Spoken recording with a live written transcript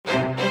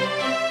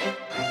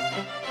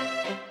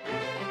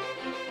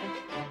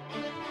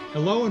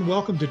Hello and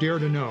welcome to Dare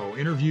to Know,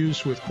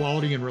 interviews with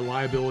quality and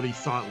reliability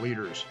thought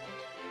leaders.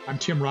 I'm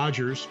Tim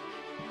Rogers,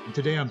 and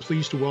today I'm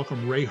pleased to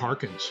welcome Ray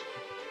Harkins.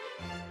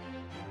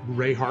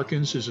 Ray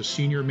Harkins is a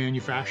senior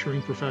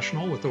manufacturing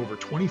professional with over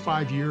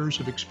 25 years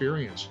of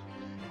experience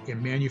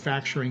in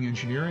manufacturing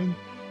engineering,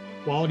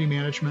 quality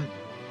management,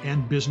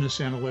 and business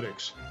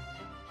analytics.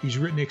 He's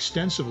written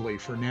extensively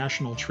for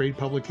national trade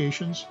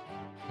publications,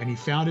 and he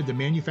founded the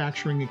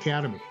Manufacturing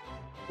Academy,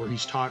 where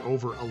he's taught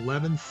over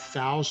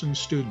 11,000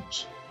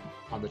 students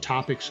on the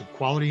topics of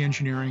quality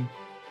engineering,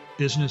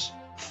 business,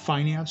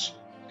 finance,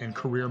 and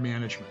career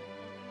management.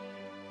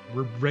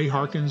 Ray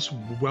Harkins,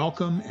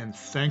 welcome and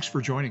thanks for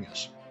joining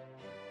us.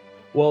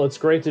 Well, it's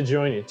great to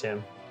join you,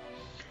 Tim.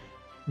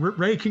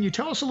 Ray, can you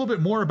tell us a little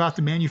bit more about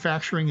the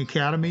Manufacturing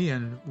Academy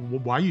and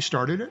why you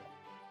started it?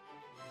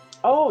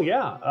 Oh,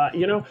 yeah.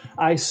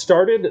 I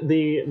started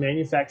the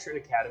Manufacturing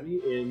Academy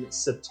in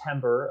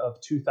September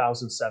of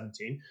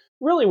 2017,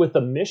 really with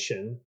the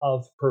mission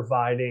of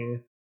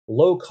providing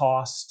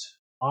low-cost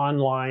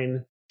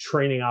online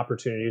training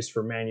opportunities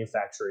for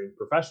manufacturing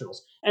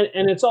professionals.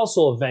 And it's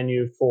also a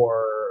venue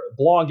for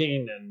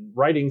blogging and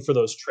writing for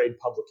those trade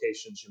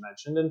publications you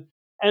mentioned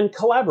and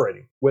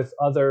collaborating with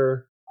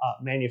other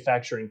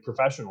manufacturing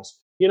professionals.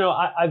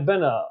 I've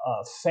been a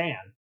fan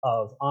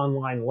of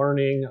online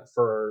learning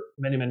for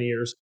many, many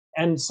years.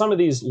 And some of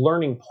these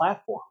learning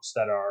platforms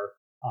that are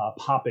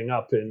popping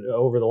up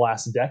over the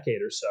last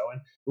decade or so.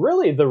 And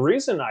really, the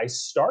reason I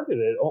started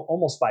it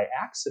almost by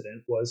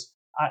accident was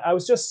I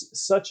was just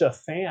such a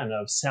fan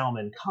of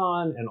Salman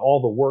Khan and all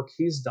the work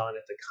he's done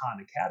at the Khan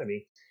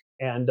Academy.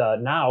 And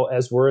now,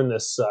 as we're in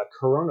this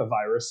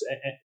coronavirus,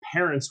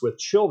 parents with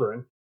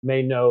children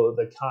may know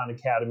the Khan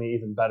Academy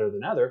even better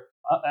than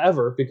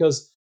ever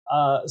because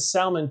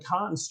Salman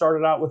Khan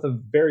started out with a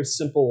very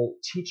simple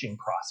teaching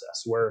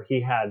process where he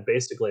had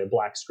basically a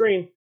black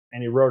screen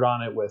and he wrote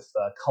on it with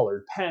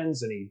colored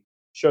pens, and he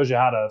shows you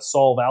how to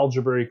solve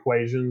algebra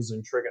equations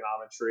and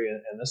trigonometry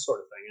and this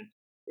sort of thing. And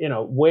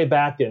way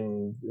back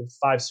in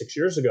 5-6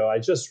 years ago, I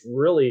just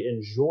really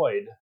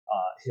enjoyed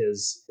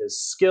his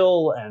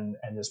skill and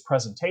his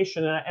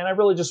presentation, and I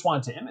really just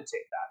wanted to imitate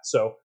that.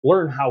 So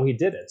learn how he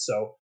did it.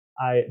 So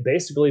I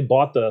basically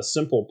bought the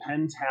simple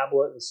pen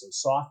tablet and some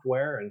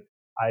software, and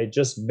I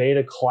just made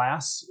a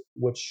class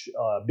which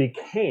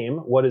became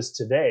what is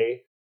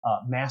today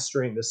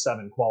Mastering the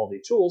 7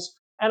 Quality Tools.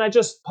 And I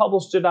just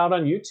published it out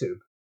on YouTube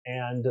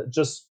and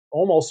just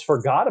almost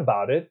forgot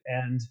about it.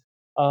 And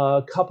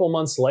a couple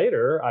months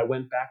later, I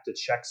went back to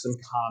check some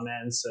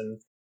comments and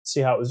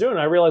see how it was doing.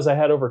 I realized I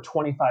had over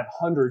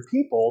 2,500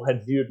 people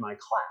had viewed my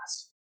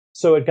class.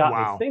 So it got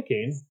me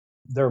thinking,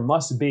 there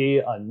must be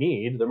a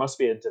need, there must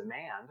be a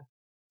demand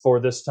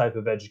for this type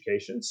of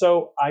education.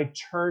 So I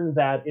turned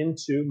that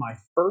into my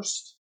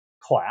first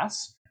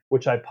class,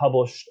 which I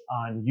published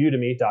on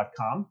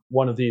udemy.com,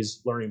 one of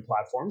these learning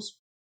platforms.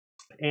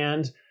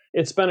 And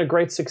it's been a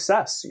great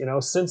success.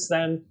 Since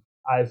then,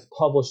 I've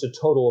published a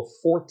total of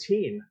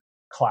 14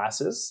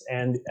 classes.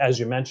 And as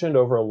you mentioned,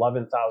 over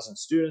 11,000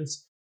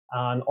 students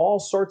on all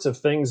sorts of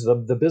things,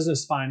 the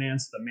business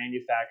finance, the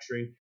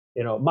manufacturing.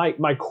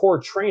 My core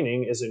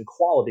training is in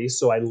quality,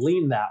 so I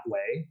lean that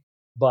way.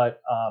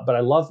 But I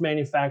love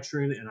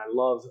manufacturing, and I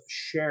love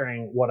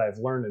sharing what I've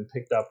learned and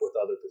picked up with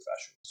other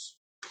professionals.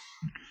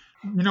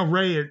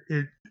 Ray,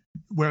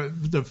 where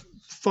the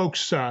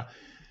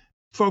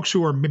folks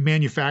who are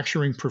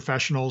manufacturing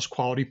professionals,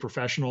 quality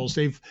professionals,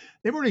 they've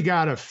already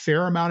got a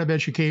fair amount of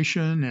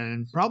education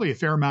and probably a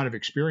fair amount of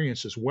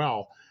experience as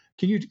well.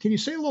 Can you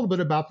say a little bit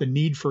about the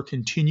need for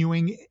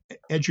continuing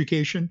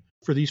education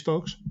for these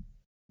folks?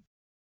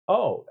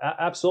 Oh,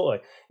 absolutely.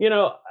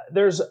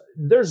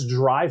 There's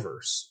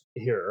drivers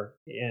here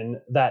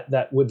in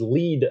that would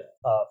lead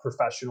a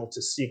professional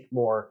to seek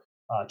more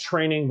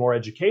training, more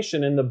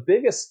education, and the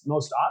biggest,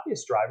 most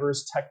obvious driver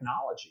is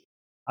technology.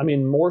 I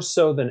mean, more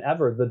so than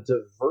ever, the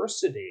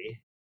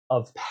diversity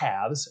of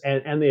paths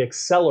and the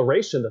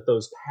acceleration that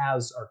those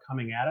paths are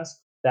coming at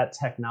us, that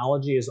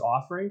technology is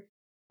offering.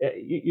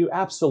 You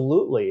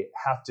absolutely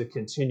have to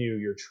continue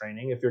your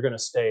training if you're going to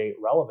stay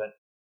relevant.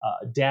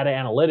 Data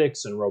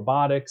analytics and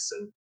robotics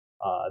and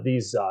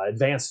these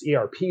advanced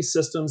ERP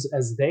systems,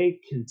 as they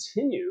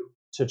continue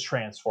to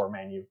transform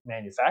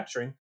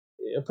manufacturing,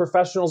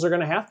 professionals are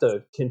going to have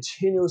to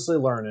continuously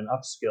learn and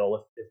upskill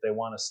if they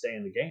want to stay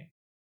in the game.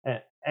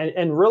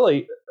 And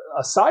really,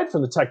 aside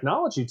from the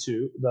technology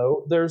too,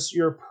 though, there's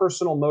your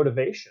personal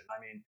motivation. I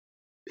mean,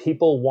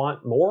 people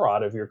want more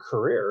out of your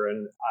career,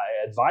 and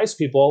I advise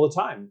people all the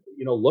time,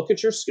 look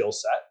at your skill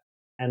set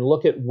and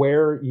look at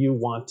where you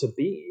want to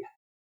be.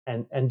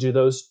 And do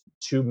those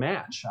two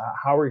match?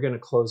 How are you going to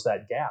close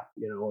that gap?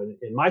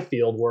 In my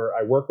field where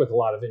I work with a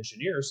lot of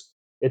engineers,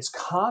 it's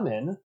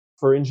common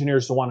for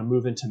engineers to want to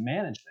move into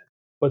management.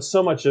 But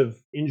so much of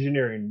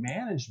engineering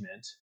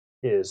management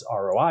is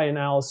ROI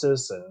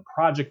analysis and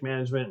project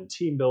management and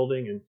team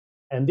building.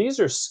 And these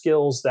are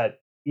skills that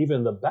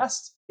even the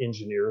best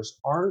engineers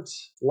aren't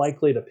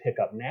likely to pick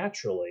up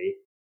naturally,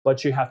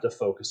 but you have to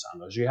focus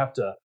on those. You have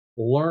to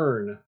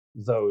learn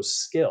those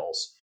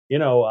skills. you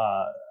know,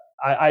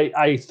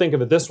 I think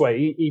of it this way.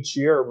 Each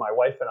year, my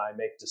wife and I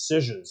make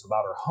decisions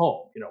about our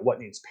home. What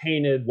needs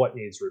painted, what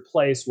needs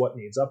replaced, what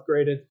needs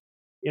upgraded.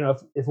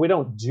 If we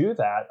don't do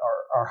that,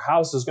 our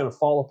house is going to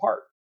fall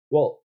apart.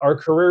 Well, our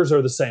careers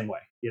are the same way.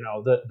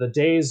 The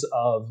days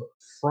of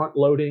front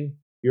loading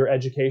your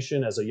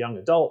education as a young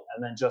adult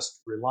and then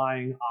just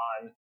relying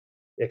on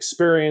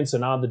experience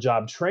and on the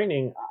job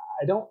training,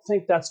 I don't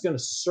think that's going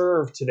to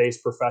serve today's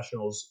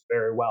professionals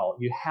very well.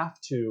 You have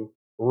to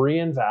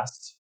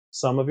reinvest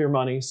some of your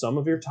money, some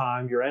of your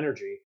time, your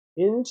energy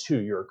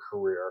into your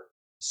career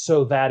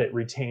so that it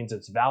retains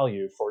its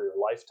value for your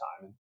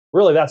lifetime. And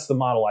really, that's the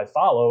model I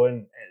follow,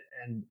 and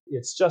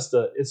it's just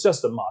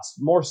a must,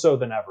 more so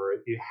than ever.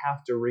 You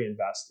have to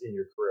reinvest in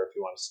your career if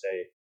you want to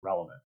stay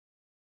relevant.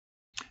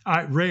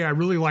 Ray, I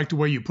really like the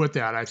way you put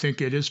that. I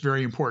think it is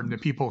very important that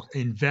people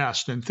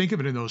invest and think of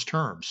it in those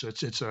terms.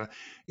 It's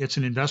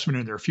an investment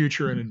in their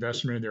future, an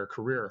investment in their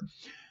career.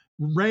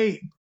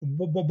 Ray,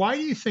 why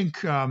do you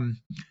think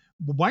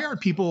why aren't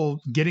people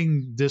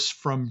getting this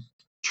from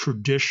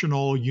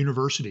traditional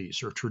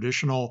universities or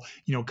traditional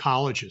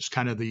colleges,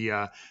 kind of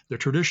the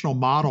traditional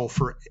model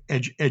for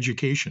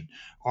education?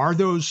 Are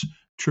those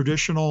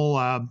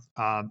traditional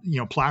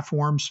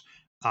platforms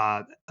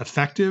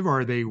effective?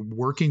 Are they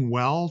working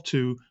well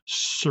to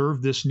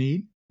serve this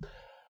need?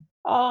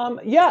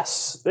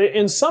 Yes,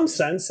 in some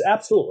sense,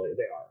 absolutely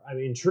they are. I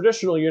mean,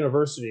 traditional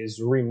universities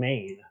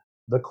remain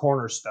the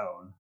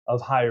cornerstone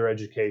of higher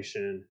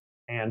education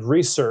and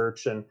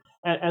research, and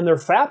they're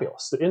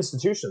fabulous. The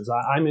institutions.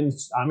 I'm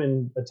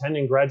in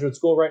attending graduate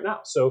school right now,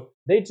 so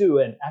they do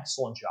an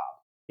excellent job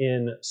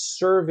in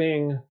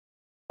serving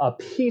a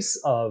piece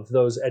of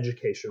those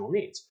educational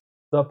needs.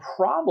 The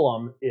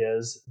problem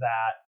is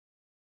that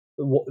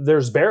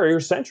there's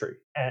barriers to entry,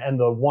 and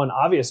the one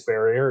obvious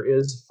barrier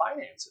is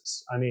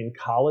finances. I mean,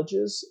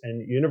 colleges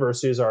and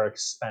universities are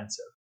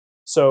expensive,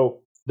 so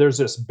there's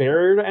this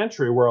barrier to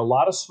entry where a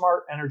lot of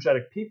smart,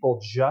 energetic people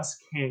just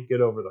can't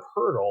get over the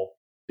hurdle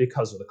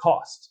because of the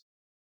cost.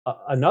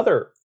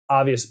 Another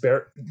obvious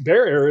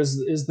barrier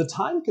is the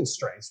time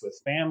constraints with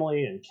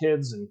family and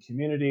kids and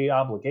community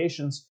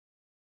obligations.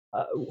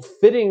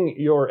 Fitting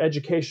your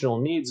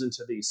educational needs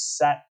into these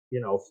set,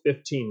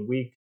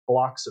 15-week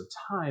blocks of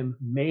time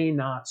may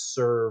not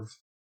serve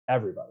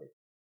everybody.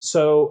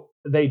 So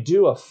they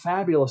do a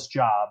fabulous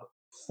job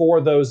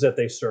for those that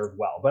they serve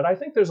well. But I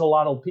think there's a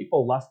lot of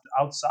people left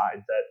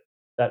outside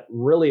that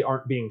really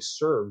aren't being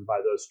served by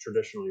those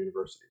traditional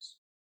universities.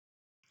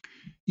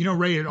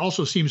 Ray, it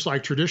also seems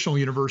like traditional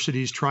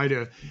universities try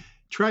to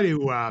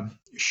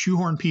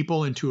shoehorn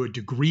people into a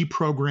degree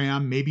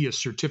program, maybe a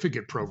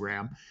certificate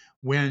program,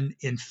 when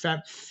in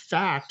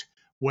fact,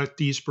 what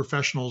these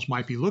professionals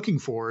might be looking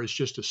for is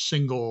just a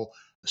single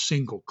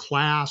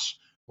class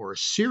or a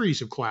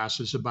series of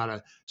classes about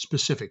a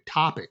specific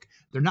topic.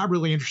 They're not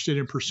really interested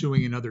in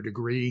pursuing another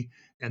degree,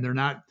 and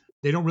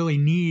they don't really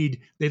need.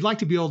 They'd like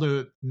to be able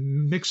to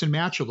mix and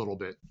match a little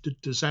bit.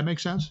 Does that make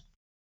sense?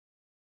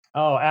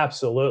 Oh,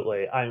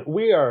 absolutely.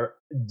 We are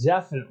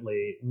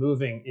definitely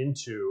moving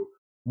into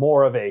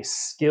more of a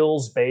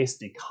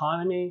skills-based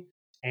economy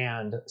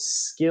and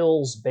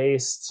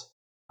skills-based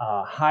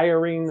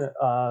hiring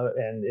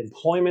and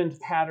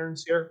employment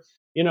patterns here.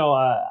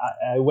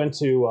 I went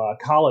to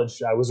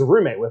college. I was a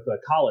roommate with a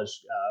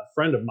college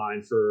friend of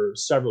mine for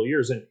several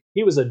years, and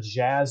he was a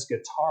jazz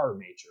guitar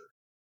major.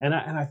 And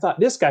I thought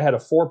this guy had a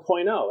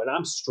 4.0, and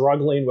I'm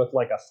struggling with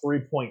like a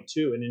 3.2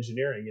 in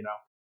engineering,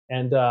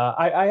 And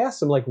I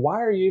asked him, like,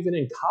 why are you even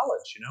in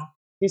college?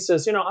 He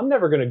says, I'm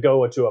never going to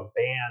go into a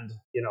band,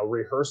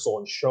 rehearsal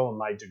and show them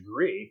my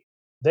degree.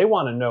 They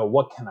want to know,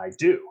 what can I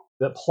do?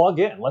 That plug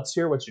in. Let's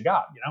hear what you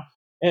got.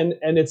 And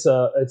it's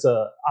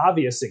a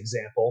obvious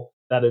example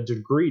that a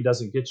degree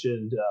doesn't get you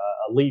into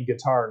a lead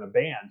guitar in a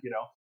band.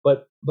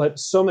 But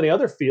so many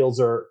other fields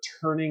are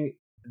turning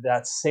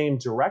that same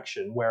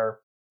direction where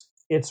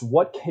it's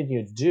what can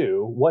you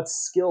do, what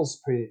skills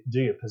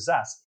do you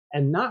possess,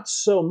 and not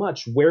so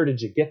much where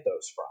did you get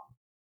those from.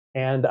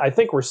 And I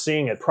think we're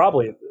seeing it,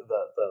 probably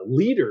the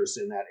leaders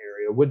in that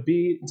area would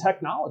be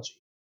technology.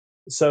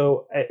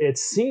 So it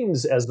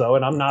seems as though,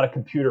 and I'm not a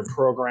computer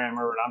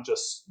programmer and I'm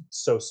just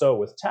so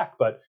with tech,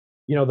 but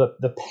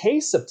the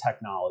pace of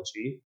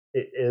technology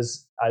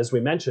is, as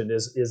we mentioned,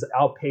 is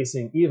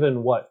outpacing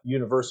even what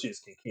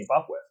universities can keep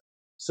up with.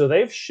 So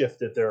they've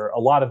shifted a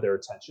lot of their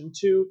attention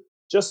to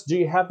just, do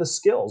you have the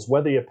skills?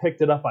 Whether you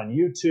picked it up on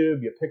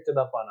YouTube, you picked it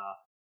up on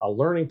a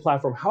learning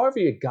platform, however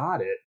you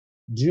got it,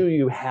 do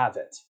you have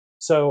it?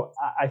 So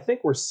I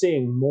think we're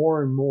seeing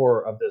more and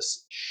more of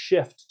this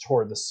shift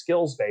toward the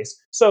skills base.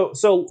 So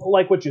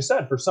like what you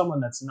said, for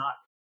someone that's not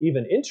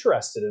even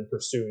interested in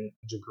pursuing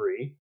a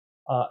degree,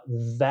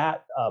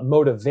 that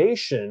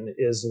motivation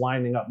is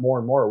lining up more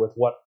and more with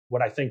what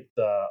I think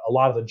a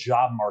lot of the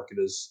job market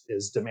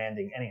is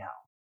demanding anyhow.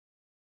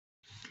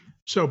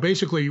 So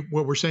basically,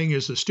 what we're saying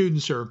is the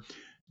students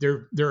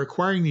they're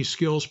acquiring these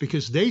skills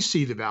because they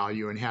see the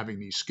value in having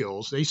these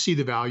skills. They see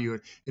the value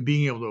in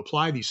being able to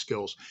apply these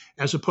skills,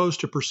 as opposed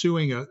to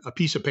pursuing a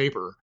piece of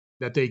paper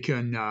that they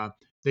can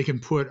they can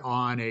put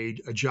on a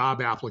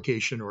job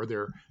application or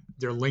their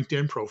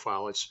LinkedIn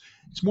profile. It's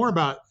more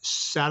about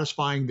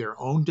satisfying their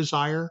own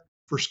desire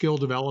for skill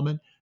development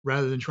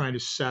rather than trying to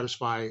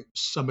satisfy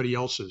somebody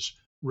else's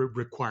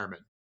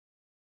requirement.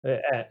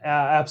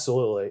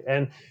 Absolutely,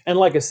 and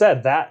like I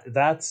said,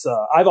 that's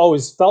I've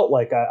always felt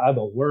like I'm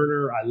a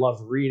learner. I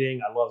love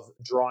reading. I love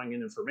drawing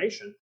in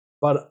information.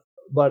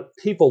 But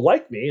people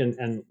like me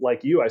and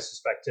like you, I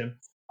suspect, Tim,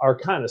 are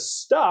kind of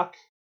stuck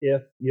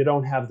if you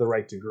don't have the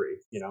right degree.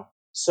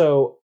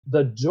 So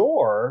the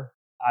door,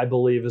 I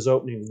believe, is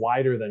opening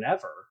wider than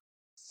ever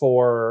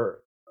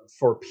for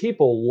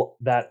people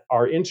that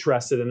are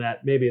interested in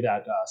that, maybe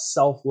that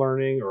self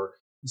learning or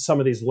some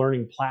of these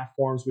learning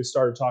platforms we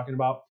started talking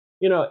about.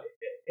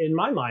 In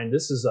my mind,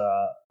 this is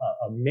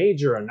a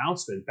major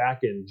announcement. Back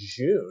in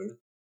June,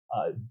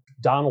 uh,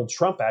 Donald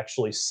Trump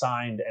actually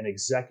signed an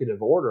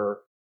executive order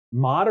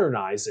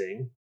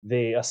modernizing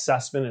the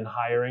assessment and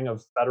hiring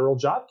of federal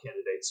job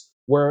candidates,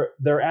 where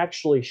they're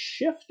actually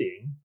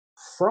shifting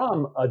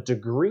from a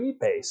degree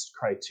based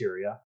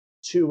criteria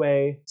to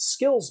a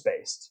skills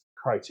based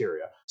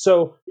criteria.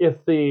 So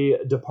if the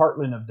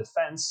Department of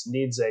Defense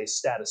needs a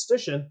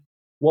statistician,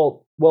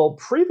 well,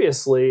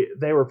 previously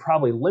they were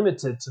probably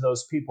limited to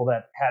those people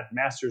that had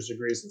master's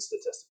degrees in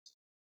statistics.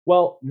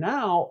 Well,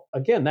 now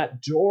again,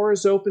 that door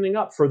is opening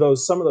up for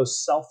some of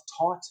those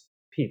self-taught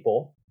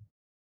people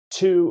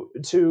to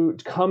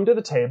come to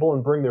the table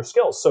and bring their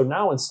skills. So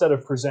now instead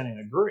of presenting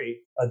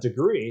a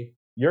degree,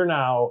 you're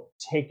now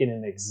taking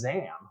an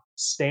exam,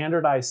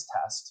 standardized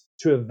test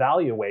to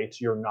evaluate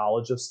your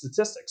knowledge of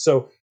statistics.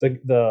 So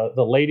the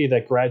lady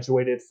that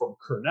graduated from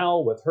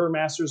Cornell with her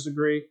master's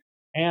degree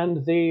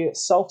and the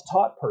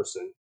self-taught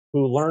person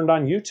who learned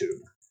on YouTube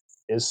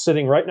is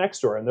sitting right next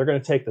to her, and they're going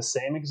to take the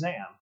same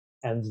exam,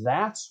 and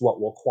that's what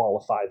will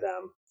qualify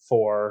them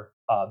for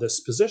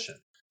this position.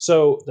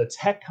 So the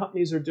tech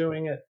companies are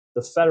doing it.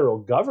 The federal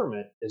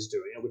government is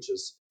doing it, which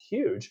is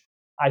huge.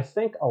 I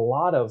think a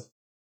lot of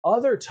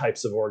other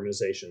types of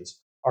organizations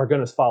are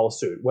going to follow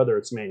suit, whether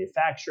it's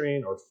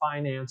manufacturing or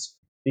finance.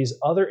 These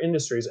other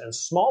industries and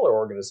smaller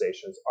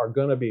organizations are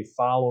going to be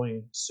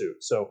following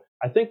suit. So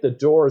I think the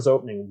door is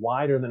opening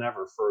wider than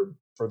ever for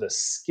the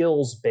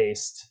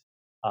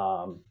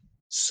um,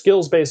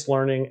 skills based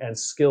learning and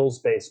skills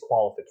based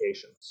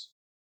qualifications.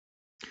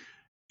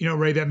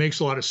 Ray, that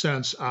makes a lot of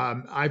sense.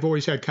 I've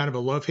always had kind of a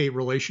love-hate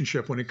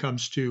relationship when it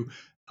comes to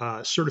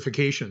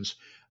certifications.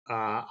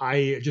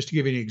 I just to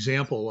give you an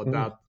example Mm.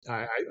 about,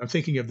 I'm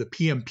thinking of the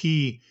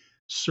PMP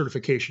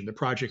certification, the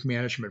Project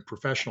Management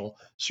Professional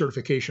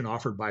certification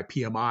offered by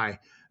PMI.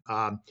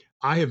 Um,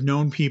 I have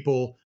known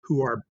people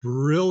who are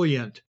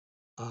brilliant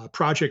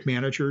project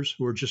managers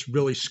who are just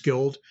really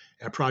skilled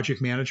at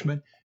project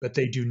management, but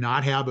they do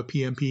not have a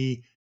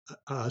PMP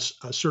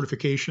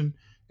certification,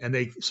 and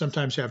they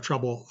sometimes have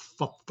trouble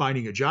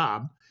finding a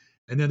job.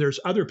 And then there's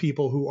other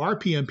people who are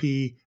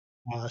PMP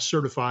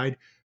certified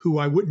who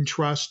I wouldn't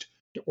trust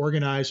to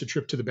organize a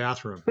trip to the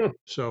bathroom.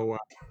 So,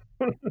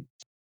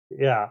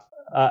 Yeah,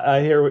 I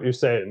hear what you're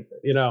saying.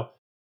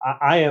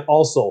 I am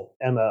also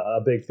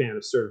a big fan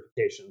of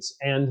certifications,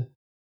 and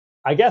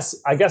I guess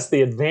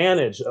the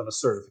advantage of a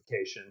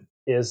certification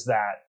is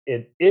that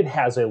it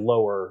has a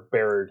lower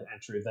barrier to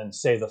entry than,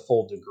 say, the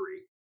full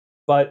degree.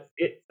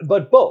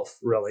 But both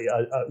really,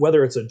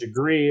 whether it's a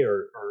degree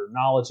or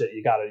knowledge that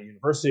you got at a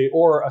university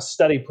or a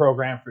study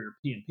program for your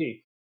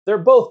PNP, they're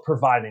both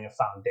providing a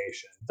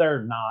foundation.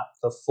 They're not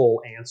the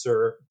full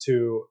answer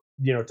to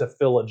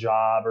fill a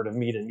job or to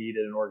meet a need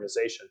in an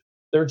organization.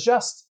 They're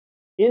just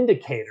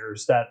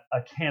indicators that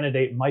a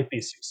candidate might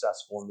be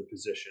successful in the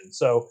position.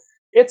 So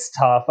it's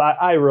tough.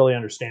 I really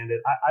understand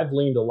it. I've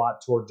leaned a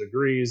lot toward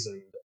degrees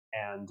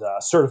and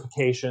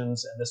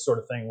certifications and this sort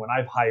of thing when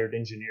I've hired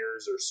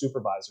engineers or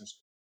supervisors.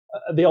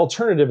 The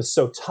alternative is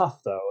so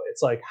tough, though.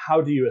 It's like,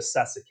 how do you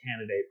assess a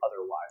candidate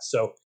otherwise?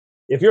 So,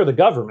 if you're the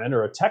government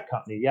or a tech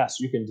company,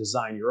 yes, you can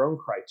design your own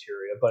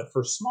criteria. But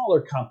for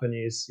smaller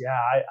companies, yeah,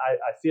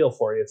 I feel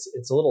for you.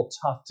 It's a little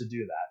tough to do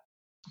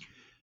that.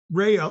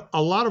 Ray,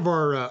 a lot of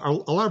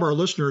our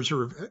listeners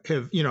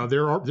have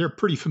they're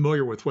pretty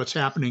familiar with what's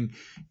happening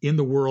in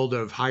the world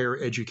of higher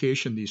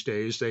education these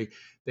days. They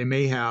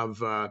may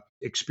have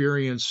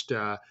experienced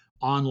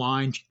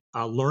online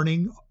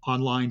learning,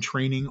 online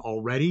training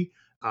already.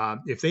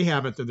 If they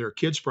haven't, then their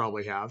kids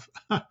probably have.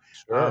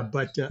 Sure.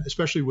 But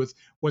especially with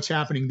what's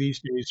happening these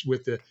days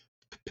with the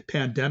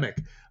pandemic,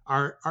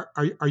 are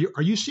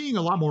you seeing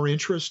a lot more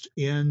interest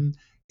in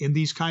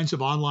these kinds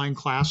of online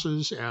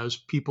classes as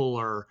people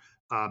are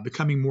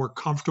becoming more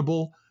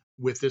comfortable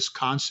with this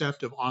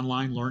concept of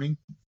online learning?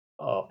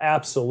 Oh,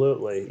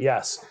 absolutely.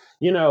 Yes.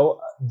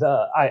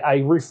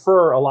 I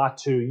refer a lot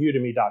to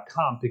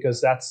udemy.com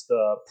because that's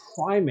the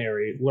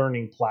primary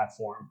learning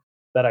platform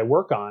that I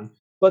work on.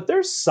 But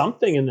there's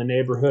something in the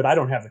neighborhood, I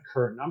don't have the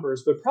current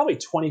numbers, but probably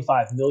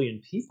 25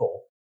 million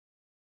people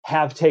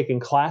have taken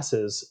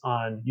classes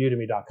on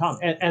udemy.com.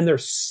 And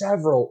there's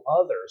several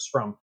others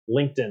from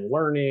LinkedIn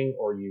Learning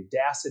or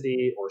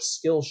Udacity or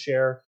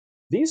Skillshare.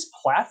 These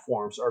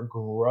platforms are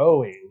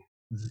growing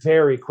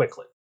very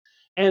quickly.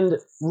 And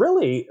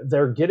really,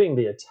 they're getting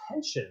the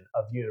attention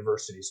of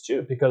universities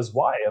too, because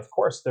why? Of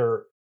course,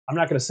 I'm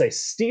not going to say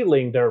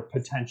stealing their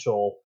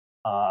potential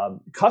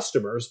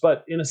customers,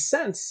 but in a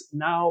sense,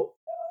 now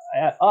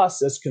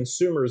us as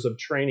consumers of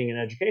training and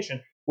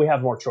education, we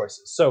have more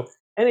choices. So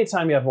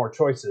anytime you have more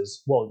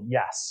choices, well,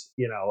 yes,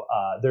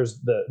 there's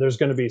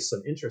going to be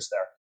some interest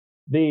there.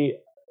 The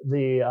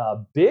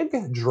big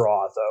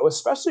draw, though,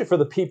 especially for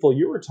the people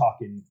you were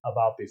talking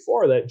about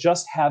before that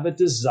just have a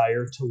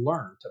desire to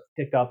learn, to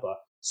pick up a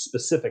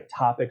specific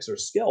topics or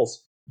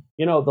skills,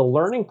 the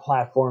learning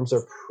platforms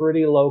are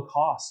pretty low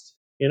cost.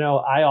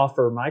 I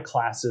offer my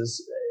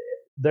classes.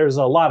 There's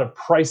a lot of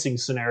pricing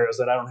scenarios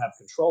that I don't have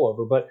control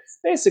over, but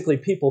basically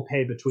people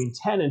pay between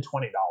 $10 and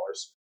 $20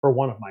 for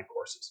one of my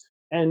courses.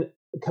 And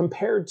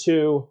compared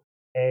to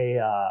a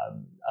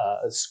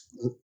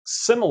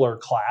similar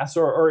class,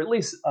 or at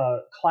least a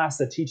class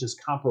that teaches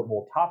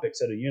comparable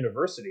topics at a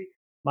university,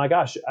 my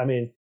gosh, I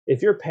mean,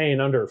 if you're paying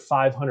under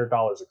 $500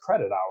 a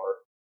credit hour,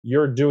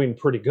 you're doing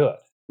pretty good,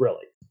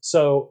 really.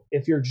 So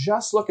if you're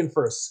just looking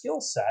for a skill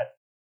set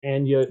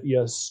and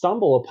you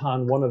stumble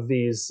upon one of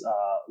these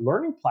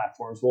learning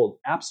platforms, well,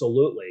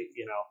 absolutely,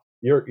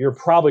 you're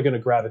probably going to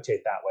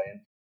gravitate that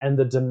way. And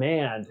the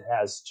demand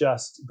has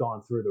just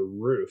gone through the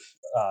roof,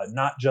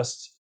 not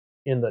just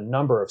in the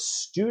number of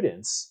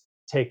students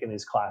taking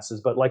these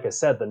classes, but like I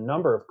said, the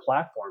number of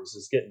platforms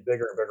is getting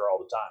bigger and bigger all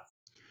the time.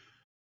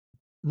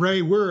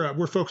 Ray,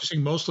 we're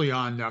focusing mostly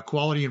on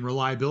quality and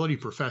reliability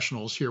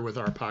professionals here with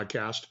our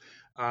podcast.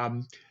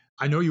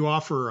 I know you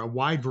offer a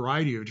wide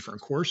variety of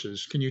different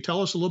courses. Can you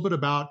tell us a little bit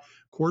about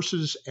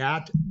courses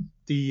at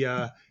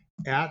the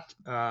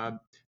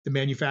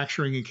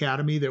Manufacturing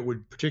Academy that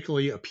would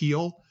particularly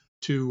appeal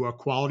to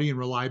quality and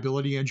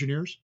reliability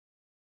engineers?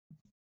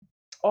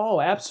 Oh,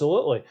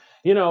 absolutely.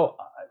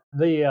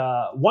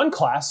 The one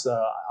class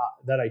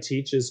that I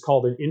teach is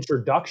called an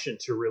Introduction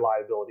to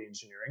Reliability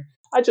Engineering.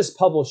 I just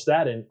published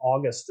that in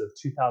August of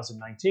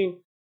 2019,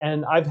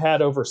 and I've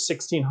had over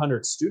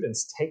 1,600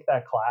 students take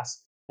that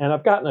class, and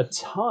I've gotten a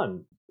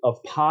ton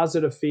of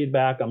positive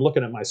feedback. I'm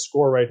looking at my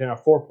score right now,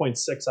 4.6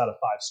 out of 5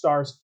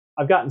 stars.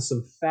 I've gotten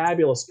some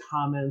fabulous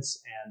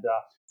comments and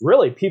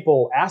really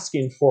people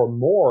asking for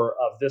more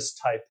of this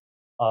type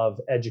of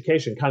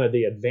education, kind of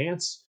the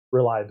advanced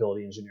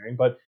reliability engineering.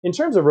 But in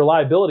terms of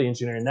reliability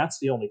engineering, that's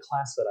the only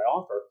class that I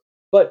offer.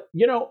 But,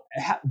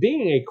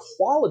 being a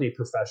quality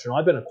professional,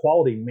 I've been a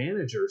quality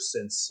manager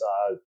since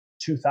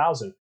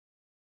 2000.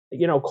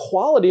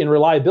 Quality and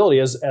reliability,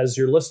 as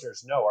your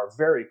listeners know, are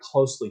very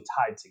closely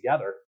tied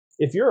together.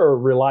 If you're a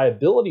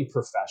reliability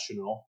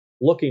professional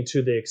looking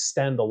to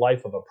extend the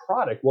life of a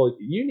product, well,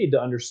 you need to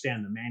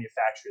understand the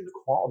manufacturing, the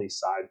quality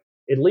side,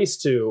 at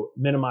least to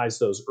minimize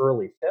those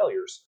early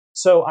failures.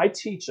 So I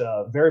teach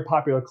a very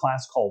popular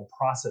class called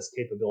Process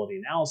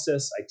Capability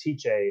Analysis. I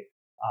teach a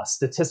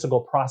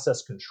statistical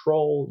process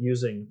control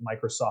using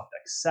Microsoft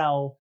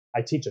Excel.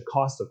 I teach a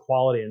cost of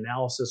quality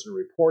analysis and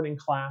reporting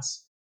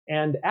class.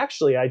 And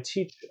actually, I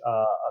teach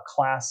a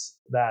class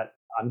that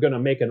I'm going to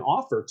make an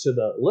offer to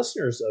the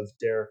listeners of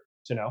Dare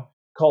to Know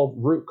called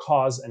Root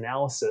Cause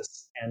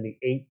Analysis and the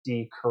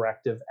 8D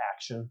Corrective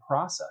Action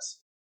Process.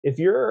 If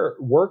you're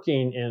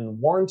working in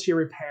warranty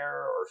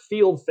repair or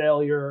field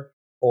failure,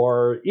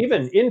 or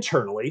even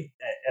internally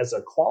as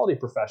a quality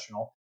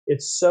professional,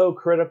 it's so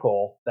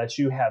critical that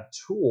you have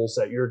tools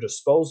at your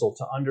disposal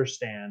to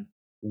understand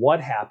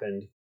what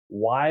happened,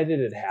 why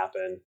did it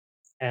happen,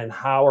 and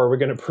how are we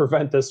going to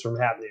prevent this from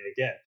happening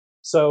again.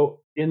 So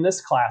in this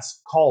class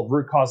called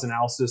Root Cause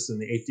Analysis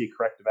and the 8D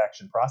Corrective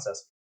Action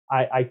Process,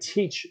 I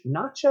teach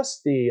not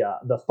just the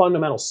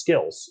fundamental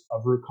skills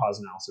of root cause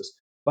analysis,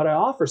 but I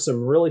offer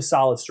some really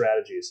solid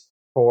strategies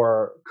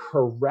for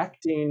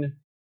correcting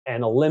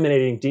and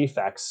eliminating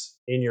defects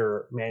in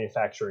your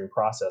manufacturing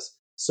process.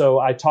 So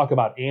I talk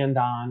about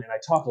Andon, and I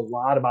talk a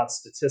lot about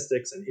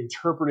statistics and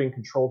interpreting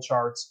control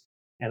charts,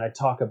 and I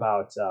talk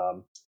about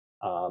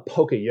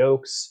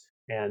Poka-Yoke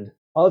and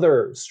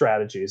other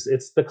strategies.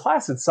 The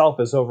class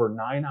itself is over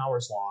 9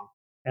 hours long,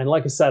 and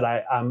like I said,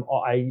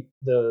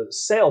 the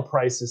sale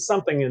price is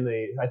something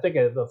I think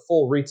the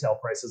full retail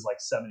price is like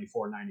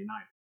 $74.99.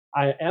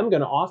 I am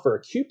going to offer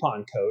a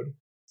coupon code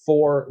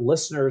for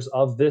listeners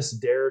of this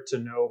Dare to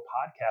Know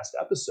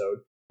podcast episode.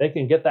 They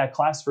can get that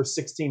class for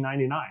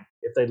 $16.99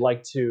 if they'd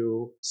like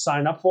to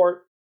sign up for it.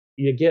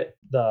 You get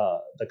the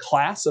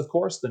class, of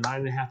course, the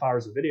 9.5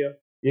 hours of video.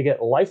 You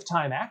get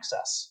lifetime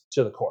access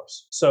to the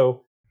course.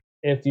 So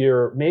if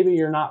maybe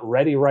you're not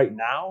ready right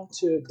now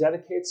to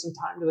dedicate some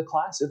time to the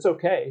class, it's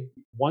okay.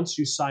 Once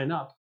you sign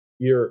up,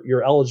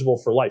 you're eligible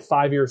for life.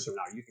 5 years from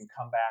now, you can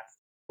come back,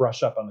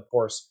 brush up on the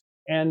course.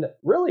 And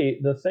really,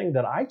 the thing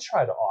that I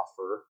try to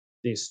offer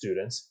these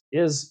students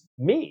is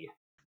me.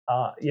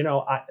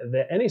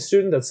 Any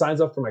student that signs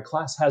up for my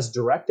class has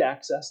direct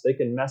access. They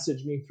can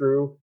message me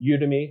through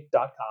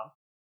udemy.com.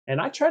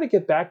 And I try to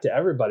get back to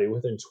everybody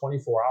within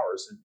 24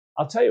 hours. And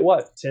I'll tell you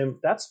what, Tim,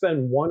 that's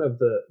been one of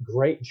the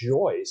great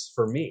joys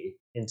for me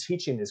in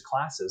teaching these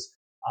classes.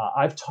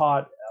 I've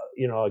taught,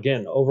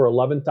 again, over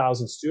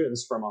 11,000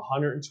 students from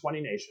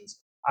 120 nations.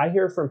 I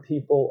hear from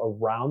people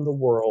around the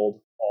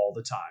world all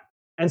the time.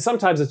 And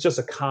sometimes it's just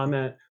a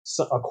comment,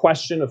 a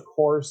question, of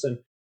course,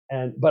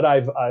 but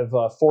I've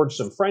forged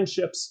some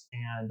friendships,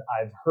 and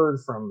I've heard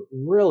from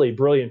really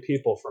brilliant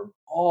people from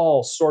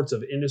all sorts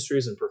of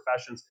industries and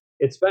professions.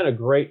 It's been a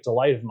great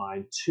delight of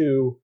mine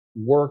to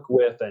work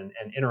with and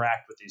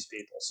interact with these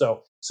people.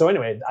 So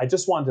anyway, I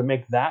just wanted to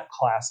make that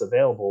class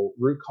available,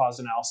 root cause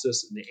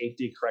analysis and the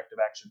 8D corrective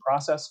action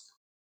process.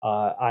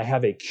 I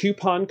have a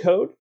coupon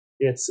code.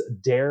 It's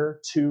Dare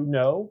to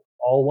Know,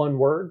 all one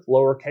word,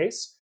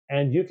 lowercase,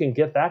 and you can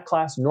get that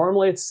class.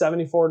 Normally it's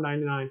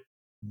 $74.99.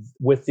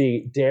 With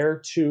the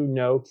Dare to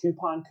Know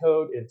coupon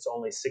code, it's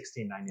only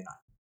 $16.99.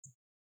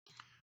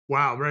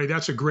 Wow, Ray,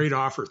 that's a great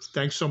offer.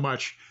 Thanks so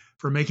much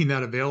for making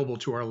that available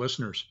to our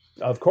listeners.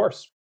 Of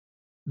course.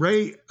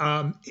 Ray,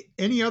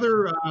 any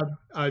other,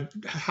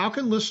 how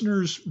can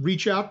listeners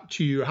reach out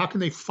to you? How can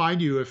they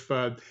find you if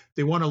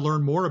they want to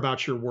learn more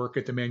about your work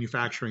at the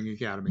Manufacturing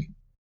Academy?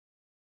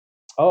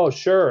 Oh,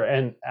 sure.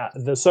 And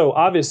so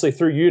obviously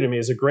through Udemy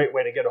is a great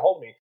way to get a hold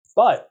of me.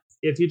 But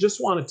if you just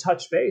want to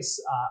touch base,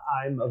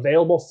 I'm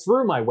available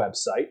through my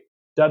website,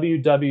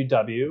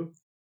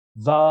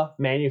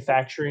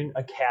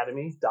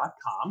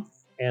 www.themanufacturingacademy.com.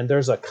 And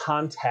there's a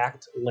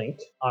contact link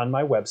on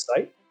my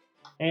website.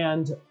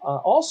 And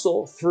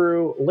also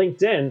through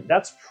LinkedIn.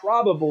 That's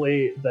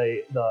probably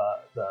the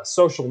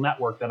social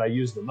network that I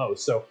use the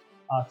most. So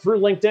through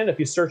LinkedIn, if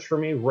you search for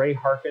me, Ray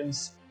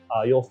Harkins,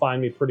 you'll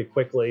find me pretty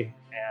quickly.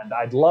 And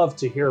I'd love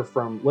to hear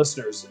from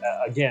listeners.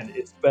 Again,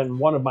 it's been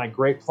one of my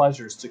great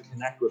pleasures to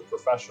connect with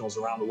professionals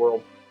around the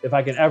world. If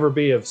I can ever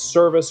be of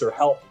service or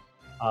help,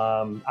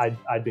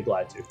 I'd be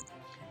glad to.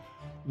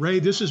 Ray,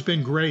 this has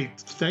been great.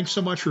 Thanks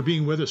so much for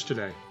being with us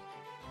today.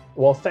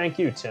 Well, thank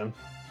you, Tim.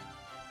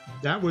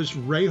 That was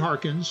Ray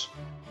Harkins,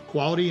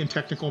 Quality and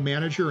Technical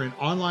Manager and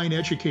online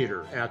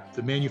educator at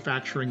the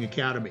Manufacturing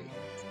Academy.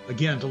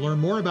 Again, to learn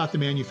more about the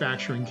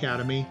Manufacturing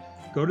Academy,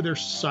 go to their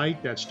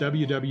site. That's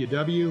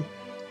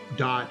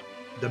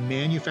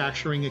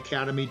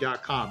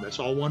www.themanufacturingacademy.com. That's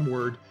all one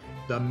word,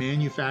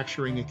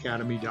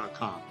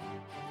 themanufacturingacademy.com.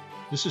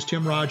 This is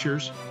Tim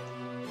Rogers.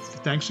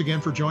 Thanks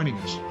again for joining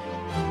us.